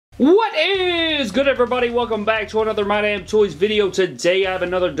What is good, everybody? Welcome back to another My Damn Toys video. Today I have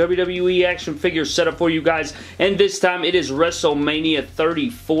another WWE action figure setup for you guys, and this time it is WrestleMania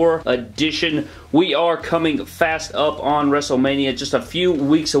 34 edition. We are coming fast up on WrestleMania, just a few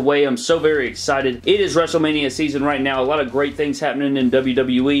weeks away. I'm so very excited. It is WrestleMania season right now. A lot of great things happening in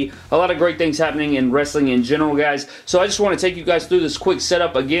WWE. A lot of great things happening in wrestling in general, guys. So I just want to take you guys through this quick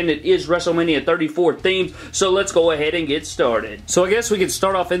setup. Again, it is WrestleMania 34 themed, so let's go ahead and get started. So I guess we can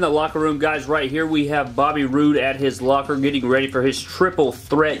start off in the locker room, guys. Right here we have Bobby Roode at his locker getting ready for his triple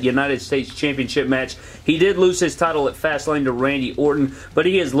threat United States Championship match. He did lose his title at Fastlane to Randy Orton, but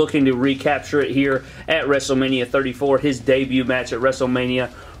he is looking to recapture it here at WrestleMania 34, his debut match at WrestleMania.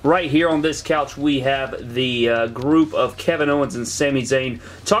 Right here on this couch, we have the group of Kevin Owens and Sami Zayn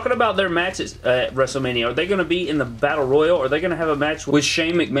talking about their matches at WrestleMania. Are they going to be in the Battle Royal? Are they going to have a match with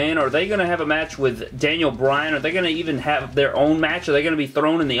Shane McMahon? Are they going to have a match with Daniel Bryan? Are they going to even have their own match? Are they going to be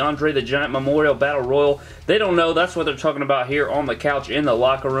thrown in the Andre the Giant Memorial Battle Royal? They don't know. That's what they're talking about here on the couch in the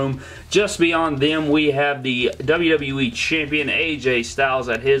locker room. Just beyond them, we have the WWE Champion AJ Styles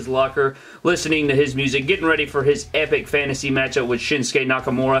at his locker, listening to his music, getting ready for his epic fantasy matchup with Shinsuke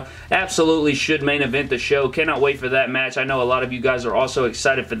Nakamura. Absolutely should main event the show. Cannot wait for that match. I know a lot of you guys are also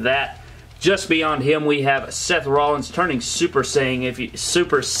excited for that. Just beyond him, we have Seth Rollins turning Super Saiyan,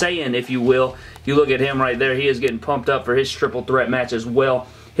 if you will. You look at him right there. He is getting pumped up for his triple threat match as well.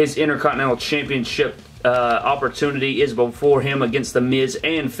 His Intercontinental Championship opportunity is before him against The Miz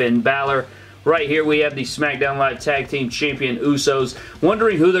and Finn Balor. Right here we have the SmackDown Live Tag Team Champion Usos,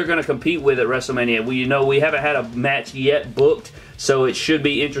 wondering who they're going to compete with at WrestleMania. We haven't had a match yet booked, so it should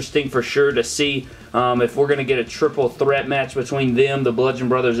be interesting for sure to see if we're going to get a triple threat match between them, the Bludgeon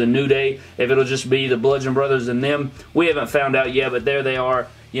Brothers, and New Day. If it'll just be the Bludgeon Brothers and them, we haven't found out yet, but there they are,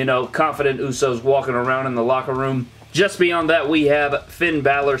 you know, confident Usos walking around in the locker room. Just beyond that, we have Finn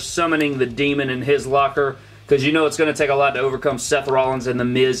Balor summoning the Demon in his locker, because you know it's going to take a lot to overcome Seth Rollins and The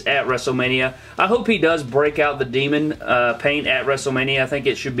Miz at WrestleMania. I hope he does break out the Demon paint at WrestleMania. I think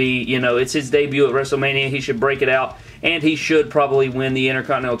it should be, you know, it's his debut at WrestleMania. He should break it out, and he should probably win the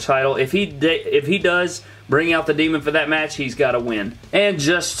Intercontinental title. If he does bring out the Demon for that match, he's got to win. And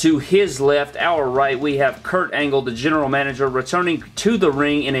just to his left, our right, we have Kurt Angle, the general manager, returning to the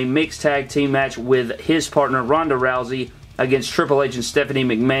ring in a mixed tag team match with his partner Ronda Rousey against Triple H and Stephanie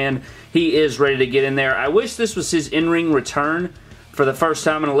McMahon. He is ready to get in there. I wish this was his in-ring return for the first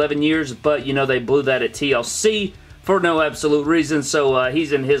time in 11 years, but, you know, they blew that at TLC for no absolute reason, so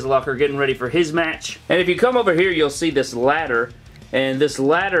he's in his locker getting ready for his match. And if you come over here, you'll see this ladder, and this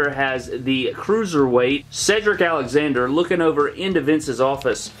ladder has the Cruiserweight Cedric Alexander looking over into Vince's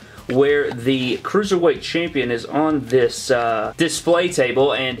office, where the Cruiserweight Champion is on this display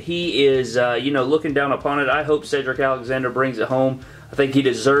table, and he is, you know, looking down upon it. I hope Cedric Alexander brings it home. I think he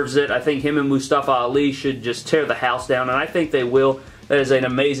deserves it. I think him and Mustafa Ali should just tear the house down, and I think they will. That is an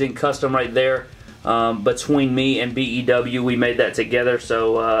amazing custom right there between me and BEW. We made that together,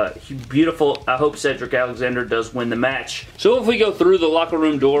 so beautiful. I hope Cedric Alexander does win the match. So if we go through the locker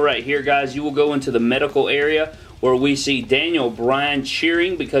room door right here, guys, you will go into the medical area, where we see Daniel Bryan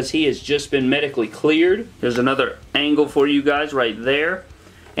cheering because he has just been medically cleared. There's another angle for you guys right there.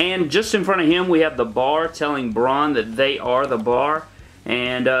 And just in front of him, we have the Bar telling Braun that they are the Bar.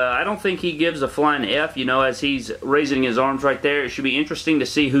 And I don't think he gives a flying F, you know, as he's raising his arms right there. It should be interesting to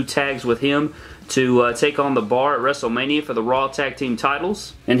see who tags with him to take on the Bar at WrestleMania for the Raw Tag Team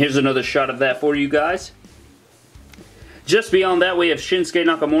titles. And here's another shot of that for you guys. Just beyond that, we have Shinsuke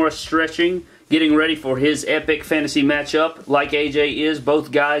Nakamura stretching, getting ready for his epic fantasy matchup. Like AJ is,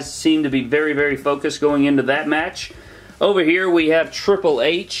 both guys seem to be very, very focused going into that match. Over here we have Triple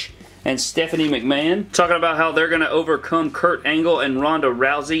H and Stephanie McMahon talking about how they're going to overcome Kurt Angle and Ronda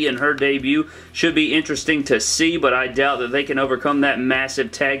Rousey in her debut. Should be interesting to see, but I doubt that they can overcome that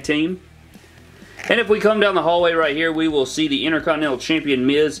massive tag team. And if we come down the hallway right here, we will see the Intercontinental Champion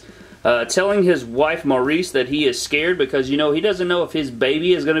Miz telling his wife Maurice that he is scared because, you know, he doesn't know if his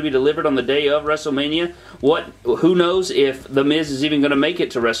baby is going to be delivered on the day of WrestleMania. Who knows if The Miz is even going to make it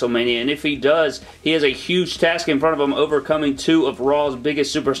to WrestleMania, and if he does, he has a huge task in front of him, overcoming two of Raw's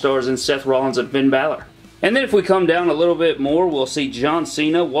biggest superstars in Seth Rollins and Finn Balor. And then if we come down a little bit more, we'll see John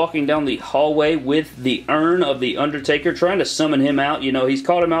Cena walking down the hallway with the urn of The Undertaker, trying to summon him out. You know, he's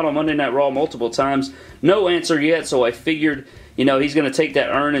called him out on Monday Night Raw multiple times. No answer yet, so I figured, you know, he's going to take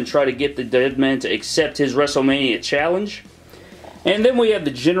that urn and try to get the dead man to accept his WrestleMania challenge. And then we have the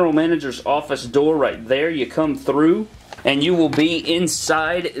general manager's office door right there. You come through, and you will be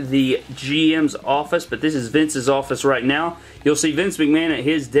inside the GM's office, but this is Vince's office right now. You'll see Vince McMahon at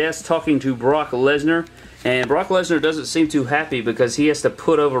his desk talking to Brock Lesnar. And Brock Lesnar doesn't seem too happy because he has to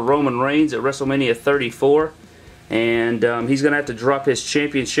put over Roman Reigns at WrestleMania 34. And he's going to have to drop his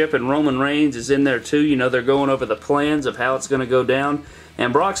championship, and Roman Reigns is in there too. You know, they're going over the plans of how it's going to go down.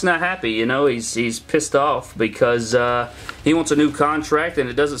 And Brock's not happy, you know. He's pissed off because he wants a new contract, and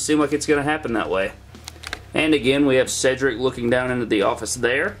it doesn't seem like it's going to happen that way. And again, we have Cedric looking down into the office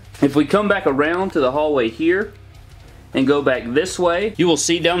there. If we come back around to the hallway here and go back this way, you will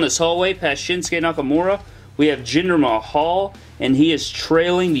see down this hallway past Shinsuke Nakamura, we have Jinder Mahal, and he is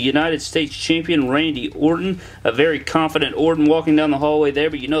trailing the United States Champion Randy Orton. A very confident Orton walking down the hallway there,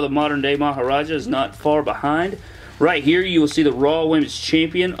 but you know the modern-day Maharaja is not far behind. Right here, you will see the Raw Women's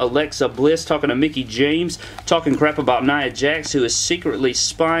Champion, Alexa Bliss, talking to Mickie James, talking crap about Nia Jax, who is secretly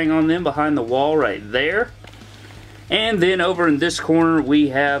spying on them behind the wall right there. And then over in this corner, we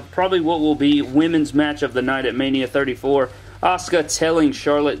have probably what will be women's match of the night at Mania 34. Asuka telling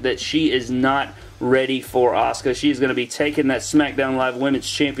Charlotte that she is not ready for Asuka. She's going to be taking that SmackDown Live Women's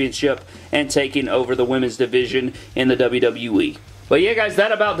Championship and taking over the women's division in the WWE. But yeah, guys,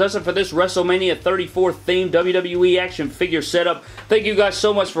 that about does it for this WrestleMania 34 themed WWE action figure setup. Thank you guys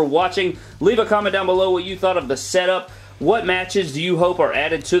so much for watching. Leave a comment down below what you thought of the setup. What matches do you hope are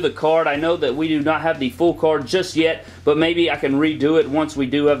added to the card? I know that we do not have the full card just yet, but maybe I can redo it once we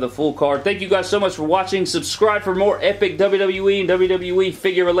do have the full card. Thank you guys so much for watching. Subscribe for more epic WWE and WWE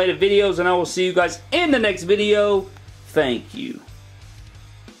figure related videos, and I will see you guys in the next video. Thank you.